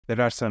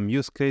There are some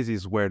use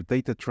cases where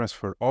data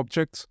transfer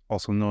objects,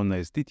 also known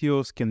as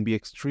DTOs, can be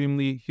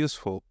extremely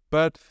useful,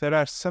 but there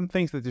are some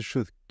things that you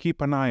should keep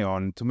an eye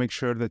on to make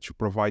sure that you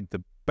provide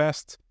the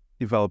best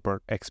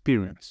developer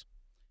experience.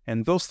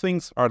 And those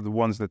things are the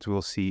ones that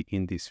we'll see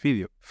in this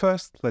video.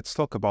 First, let's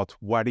talk about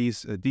what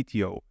is a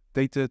DTO,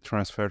 data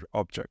transfer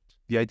object.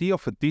 The idea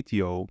of a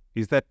DTO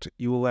is that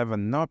you will have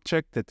an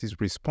object that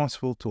is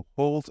responsible to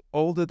hold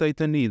all the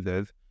data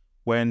needed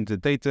when the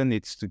data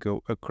needs to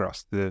go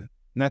across the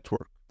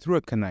network through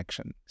a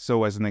connection.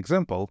 So as an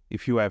example,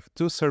 if you have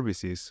two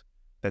services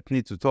that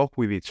need to talk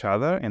with each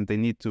other and they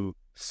need to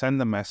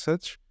send a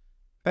message,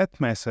 that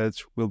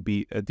message will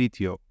be a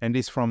DTO. And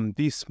it's from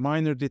this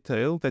minor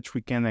detail that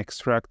we can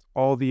extract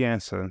all the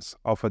essence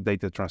of a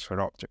data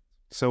transfer object.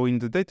 So in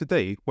the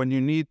day-to-day, when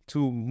you need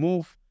to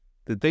move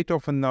the data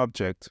of an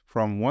object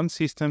from one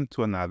system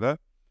to another,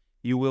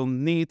 you will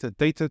need a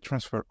data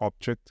transfer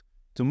object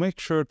to make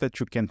sure that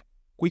you can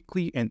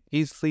quickly and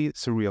easily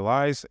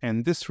serialize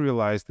and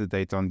deserialize the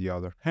data on the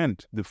other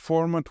hand. The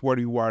format where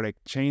you are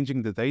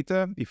exchanging the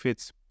data, if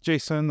it's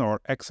JSON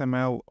or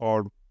XML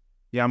or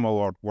YAML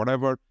or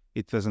whatever,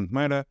 it doesn't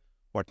matter.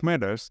 What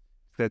matters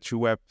is that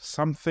you have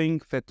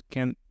something that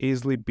can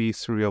easily be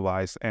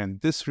serialized and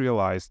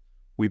deserialized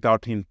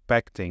without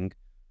impacting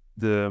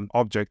the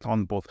object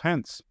on both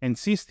hands. And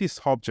since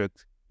this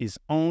object is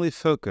only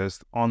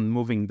focused on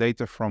moving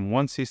data from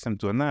one system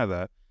to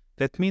another,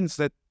 that means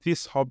that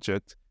this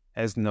object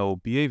has no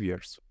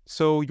behaviors.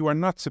 So you are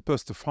not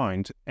supposed to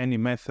find any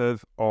method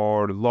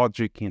or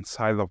logic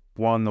inside of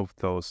one of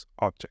those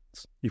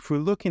objects. If we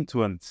look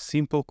into a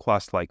simple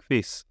class like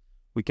this,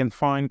 we can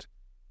find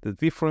the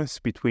difference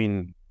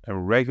between a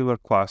regular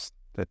class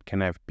that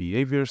can have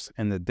behaviors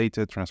and a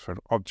data transfer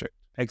object.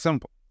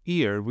 Example,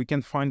 here we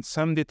can find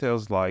some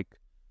details like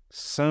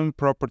some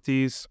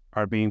properties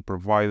are being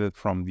provided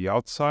from the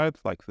outside,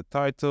 like the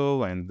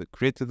title and the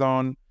created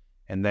on,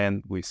 and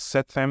then we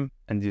set them.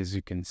 And as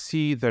you can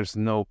see, there's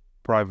no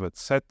private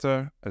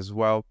setter as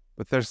well,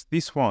 but there's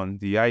this one,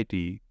 the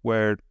ID,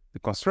 where the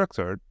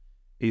constructor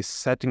is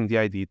setting the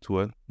ID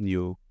to a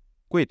new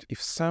quit.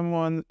 If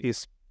someone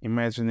is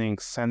imagining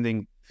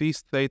sending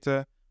this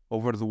data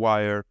over the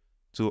wire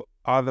to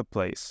other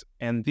place,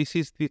 and this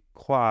is the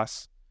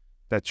class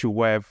that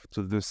you have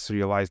to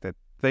deserialize that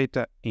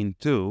data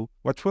into,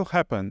 what will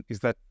happen is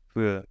that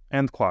the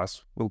end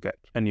class will get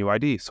a new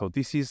ID. So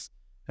this is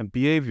a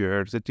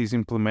behavior that is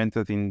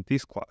implemented in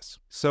this class.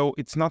 So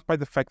it's not by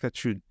the fact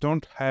that you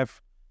don't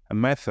have a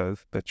method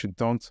that you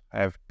don't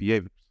have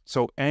behaviors.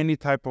 So any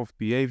type of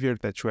behavior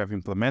that you have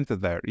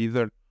implemented there,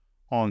 either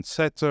on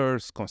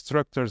setters,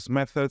 constructors,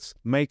 methods,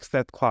 makes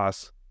that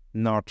class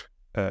not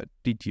a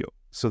DTO.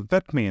 So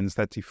that means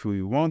that if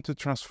we want to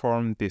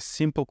transform this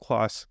simple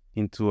class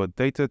into a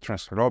data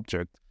transfer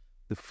object,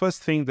 the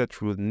first thing that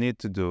we would need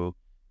to do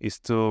is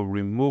to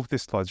remove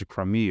this logic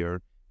from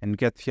here and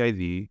get the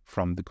ID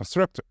from the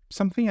constructor.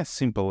 Something as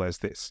simple as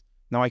this.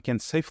 Now I can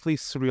safely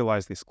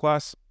serialize this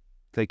class,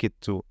 take it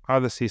to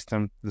other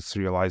system,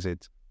 deserialize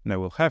it, and I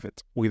will have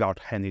it without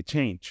any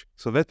change.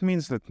 So that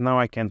means that now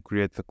I can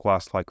create the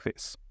class like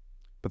this.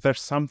 But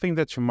there's something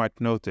that you might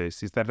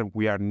notice is that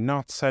we are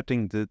not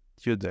setting the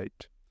due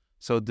date.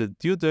 So the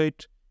due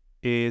date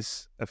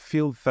is a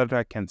field that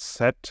I can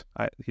set.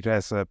 It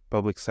has a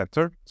public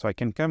setter. So I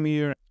can come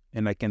here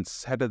and I can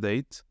set a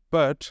date,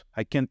 but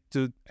I can't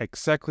do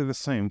exactly the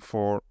same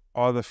for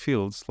other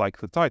fields like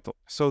the title.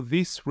 So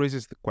this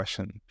raises the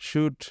question,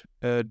 should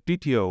a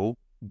DTO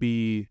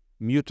be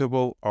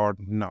mutable or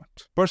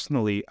not?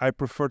 Personally, I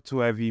prefer to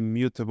have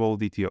immutable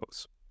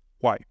DTOs.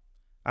 Why?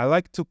 I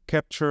like to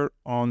capture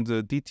on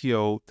the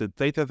DTO the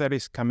data that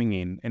is coming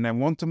in, and I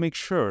want to make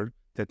sure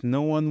that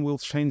no one will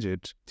change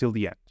it till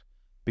the end,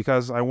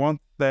 because I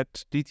want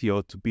that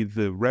DTO to be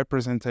the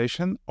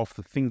representation of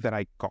the thing that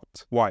I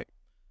got. Why?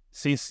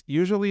 Since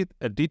usually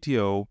a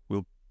DTO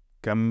will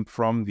come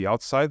from the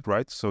outside,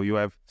 right? So you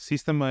have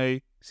system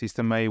A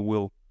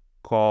will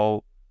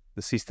call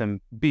the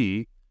system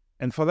B,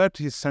 and for that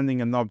is sending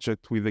an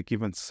object with a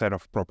given set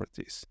of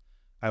properties.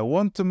 I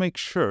want to make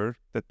sure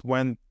that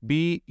when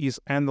B is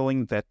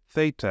handling that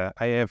data,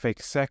 I have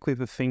exactly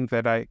the thing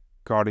that I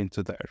got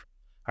into there.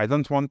 I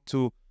don't want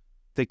to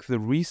take the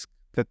risk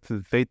that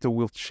the data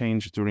will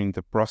change during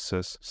the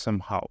process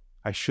somehow.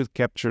 I should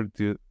capture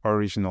the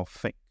original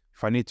thing.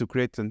 If I need to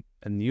create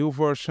a new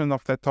version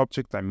of that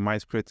object, I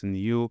might create a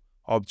new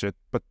object,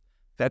 but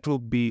that will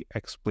be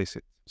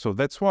explicit. So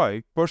that's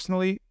why,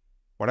 personally,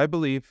 what I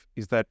believe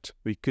is that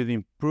we could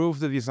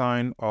improve the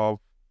design of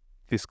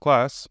this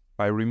class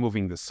by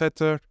removing the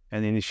setter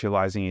and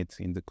initializing it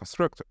in the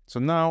constructor. So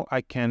now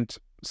I can't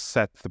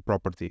set the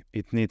property.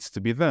 It needs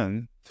to be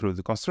done through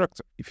the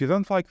constructor. If you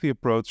don't like the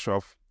approach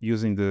of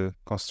using the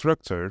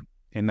constructor,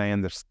 and I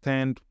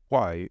understand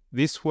why,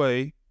 this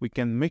way we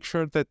can make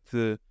sure that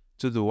the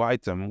to-do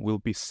item will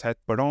be set,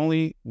 but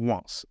only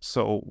once.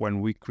 So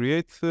when we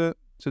create the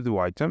to-do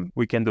item,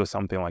 we can do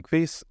something like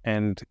this.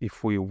 And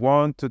if we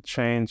want to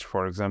change,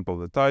 for example,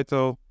 the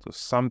title to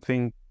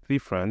something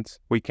different,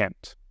 we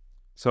can't.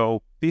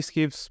 So this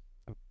gives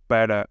a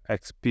better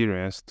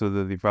experience to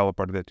the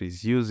developer that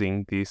is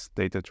using this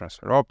data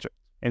transfer object.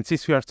 And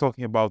since we are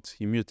talking about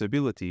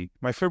immutability,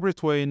 my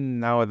favorite way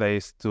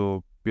nowadays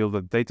to build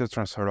a data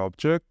transfer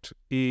object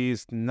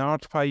is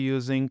not by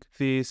using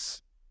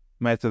this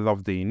method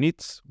of the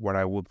init. What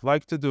I would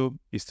like to do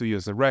is to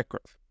use a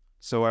record.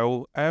 So I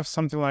will have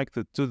something like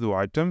the to-do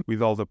item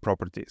with all the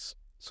properties.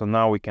 So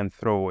now we can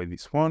throw away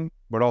this one,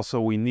 but also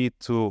we need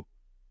to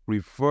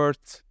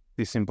revert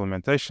this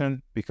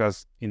implementation,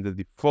 because in the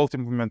default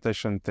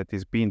implementation that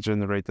is being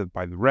generated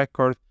by the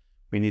record,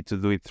 we need to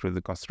do it through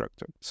the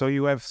constructor. So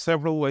you have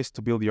several ways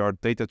to build your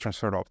data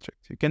transfer object.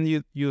 You can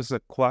use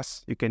a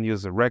class, you can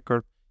use a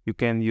record, you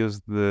can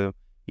use the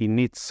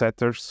init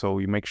setter, so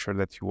you make sure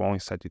that you only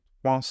set it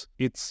once.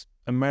 It's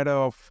a matter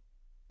of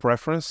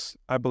preference,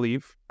 I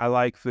believe. I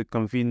like the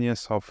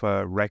convenience of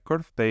a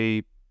record.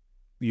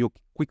 You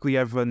quickly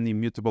have an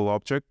immutable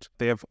object.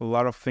 They have a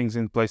lot of things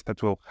in place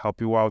that will help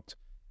you out,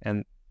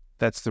 and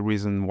that's the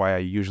reason why I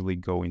usually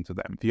go into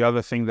them. The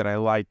other thing that I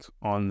like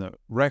on the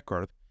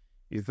record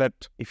is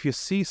that if you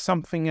see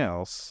something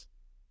else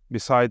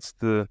besides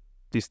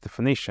this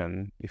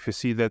definition, if you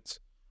see that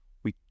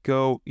we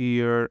go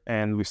here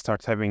and we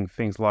start having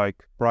things like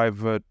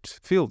private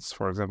fields,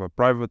 for example,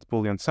 private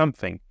boolean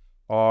something,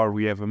 or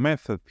we have a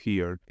method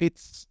here,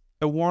 it's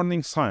a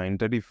warning sign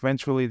that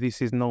eventually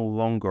this is no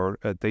longer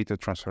a data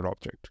transfer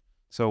object.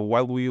 So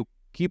while we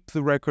keep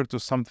the record to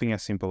something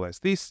as simple as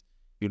this,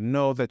 you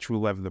know that you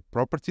will have the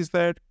properties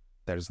there,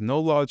 there's no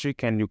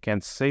logic, and you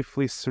can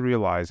safely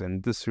serialize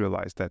and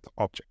deserialize that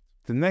object.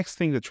 The next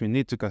thing that we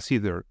need to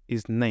consider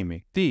is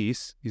naming.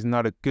 This is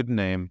not a good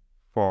name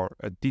for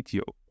a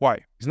DTO.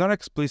 Why? It's not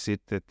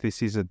explicit that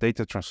this is a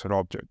data transfer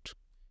object.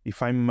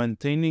 If I'm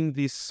maintaining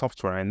this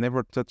software, I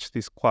never touch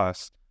this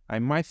class, I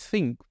might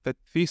think that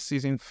this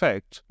is in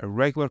fact a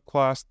regular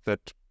class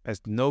that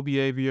has no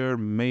behavior.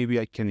 Maybe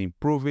I can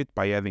improve it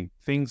by adding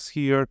things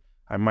here.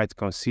 I might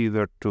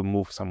consider to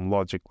move some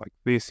logic like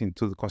this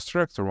into the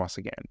constructor once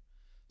again.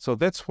 So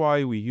that's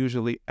why we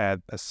usually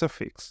add a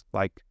suffix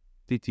like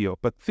DTO.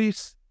 But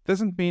this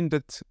doesn't mean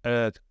that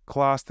a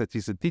class that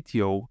is a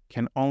DTO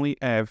can only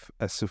have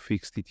a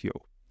suffix DTO.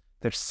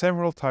 There's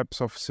several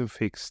types of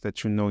suffix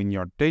that you know in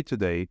your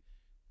day-to-day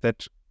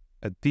that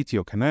a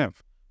DTO can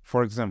have.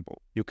 For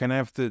example, you can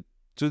have the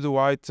to-do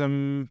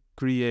item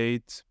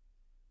create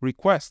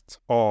request,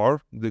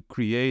 or the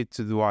create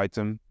to-do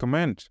item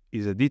command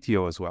is a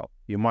DTO as well.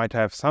 You might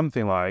have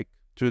something like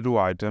to-do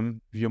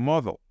item view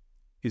model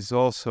is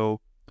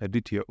also a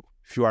DTO.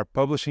 If you are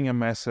publishing a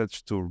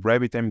message to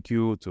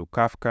RabbitMQ, to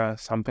Kafka,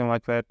 something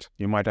like that,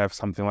 you might have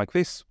something like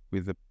this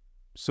with the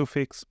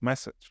suffix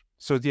message.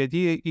 So the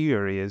idea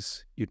here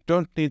is you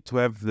don't need to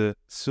have the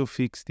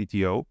suffix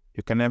DTO.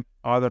 You can have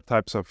other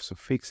types of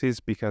suffixes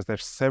because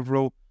there's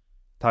several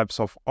types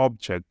of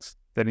objects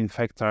that in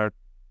fact are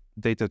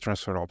data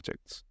transfer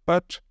objects.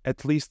 But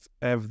at least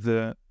have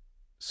the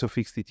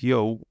suffix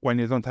DTO when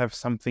you don't have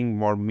something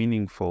more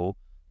meaningful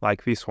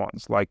like these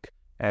ones, like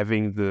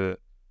having the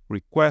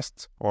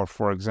request, or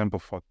for example,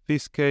 for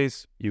this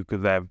case, you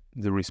could have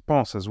the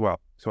response as well.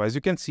 So as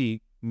you can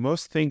see,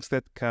 most things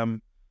that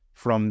come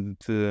from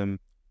the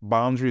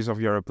boundaries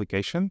of your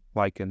application,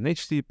 like an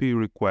HTTP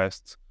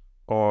request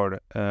or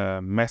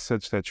a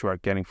message that you are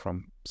getting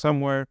from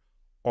somewhere,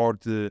 or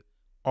the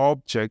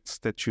objects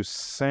that you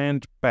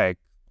send back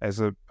as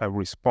a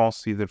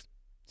response either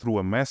through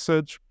a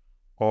message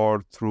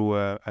or through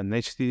an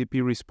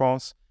HTTP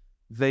response,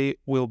 they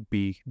will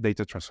be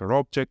data transfer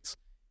objects.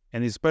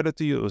 And it's better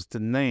to use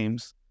the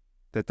names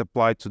that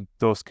apply to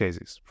those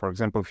cases. For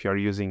example, if you are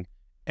using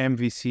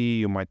MVC,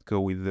 you might go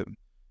with the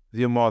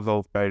view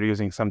model by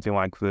using something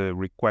like the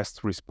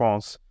request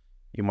response.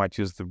 You might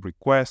use the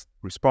request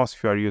response.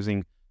 If you are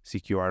using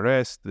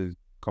CQRS, the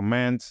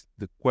commands,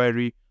 the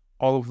query,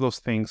 all of those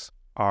things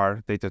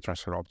are data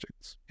transfer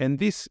objects. And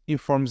this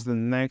informs the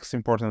next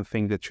important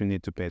thing that you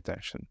need to pay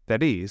attention.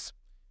 That is,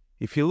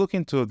 if you look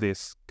into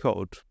this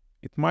code,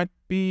 it might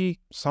be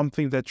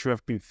something that you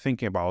have been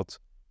thinking about.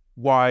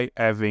 Why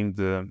having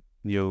the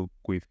new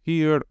queue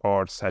here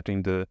or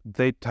setting the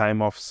date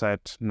time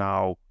offset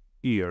now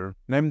here?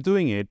 And I'm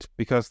doing it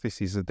because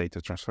this is a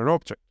data transfer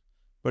object.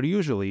 But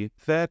usually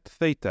that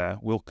data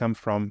will come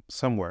from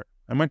somewhere.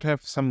 I might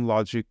have some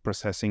logic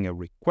processing a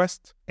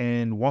request,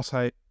 and once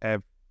I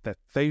have that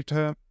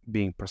data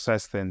being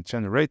processed and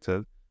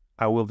generated,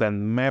 I will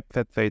then map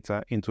that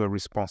data into a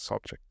response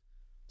object.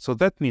 So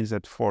that means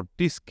that for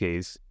this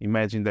case,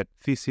 imagine that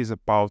this is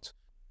about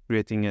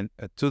creating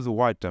a to-do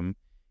item.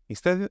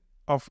 Instead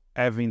of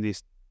having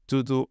this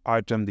to-do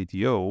item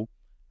DTO,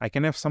 I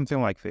can have something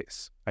like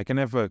this. I can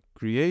have a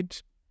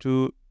create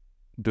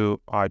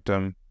to-do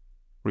item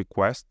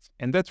request,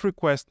 and that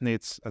request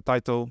needs a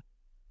title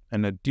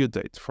and a due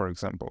date, for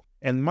example.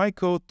 And my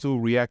code to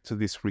react to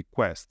this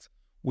request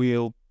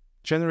will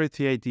generate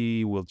the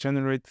ID, will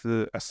generate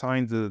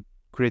assign the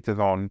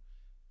created on,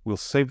 will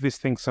save this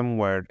thing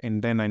somewhere,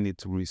 and then I need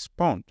to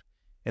respond.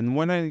 And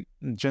when I'm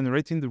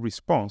generating the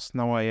response,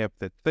 now I have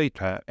that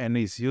data, and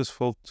it's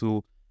useful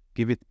to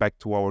give it back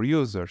to our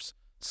users.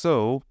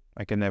 So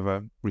I can have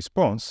a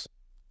response,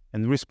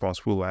 and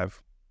response will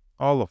have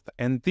all of that.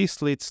 And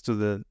this leads to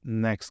the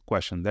next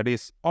question. That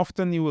is,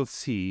 often you will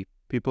see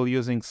people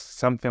using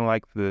something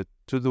like the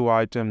to-do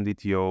item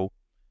DTO,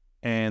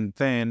 and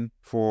then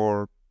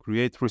for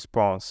create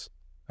response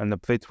and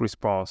update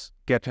response,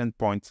 get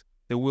endpoint,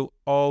 they will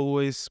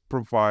always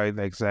provide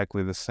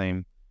exactly the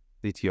same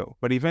DTO.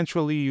 But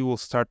eventually you will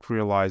start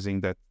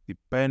realizing that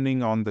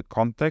depending on the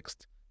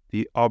context,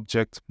 the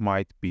object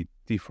might be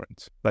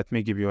different. Let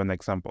me give you an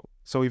example.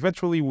 So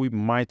eventually we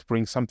might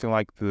bring something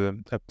like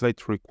the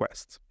update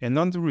request. And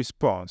on the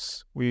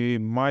response, we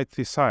might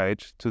decide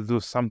to do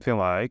something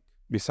like,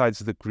 besides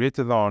the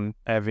created on,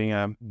 having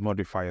a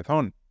modified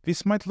on.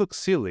 This might look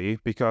silly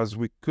because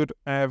we could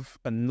have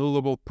a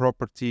nullable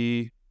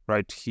property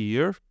right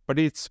here, but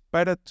it's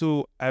better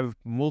to have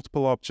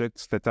multiple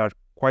objects that are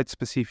quite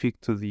specific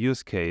to the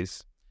use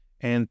case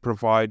and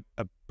provide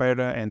a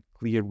better and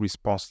clear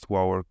response to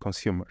our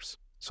consumers,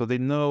 so they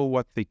know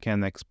what they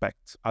can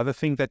expect. Other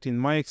thing that in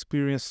my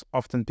experience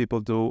often people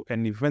do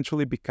and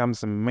eventually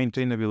becomes a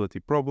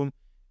maintainability problem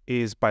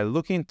is by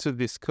looking to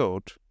this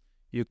code,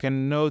 you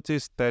can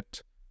notice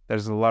that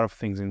there's a lot of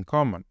things in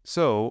common.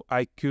 So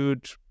I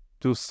could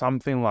do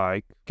something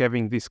like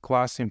having this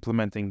class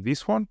implementing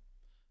this one.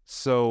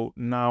 So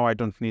now I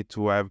don't need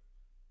to have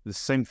the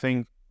same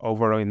thing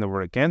over and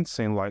over again,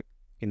 saying like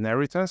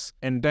inheritance,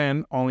 and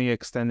then only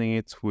extending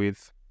it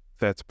with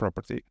that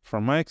property.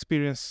 From my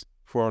experience,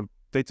 for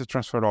data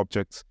transfer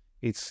objects,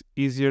 it's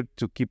easier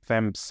to keep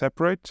them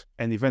separate,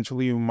 and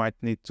eventually you might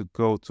need to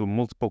go to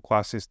multiple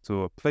classes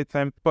to update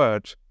them,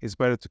 but it's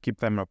better to keep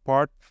them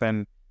apart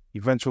than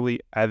eventually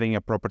adding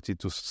a property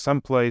to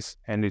some place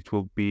and it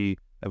will be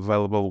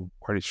available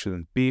where it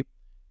shouldn't be,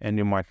 and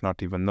you might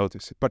not even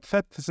notice it. But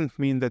that doesn't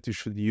mean that you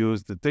should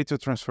use the data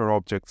transfer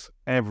objects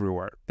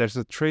everywhere. There's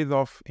a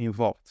trade-off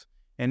involved,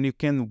 and you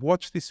can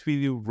watch this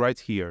video right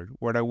here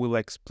where I will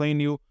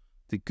explain you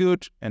the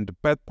good and the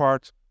bad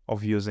part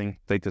of using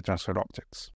data transfer objects.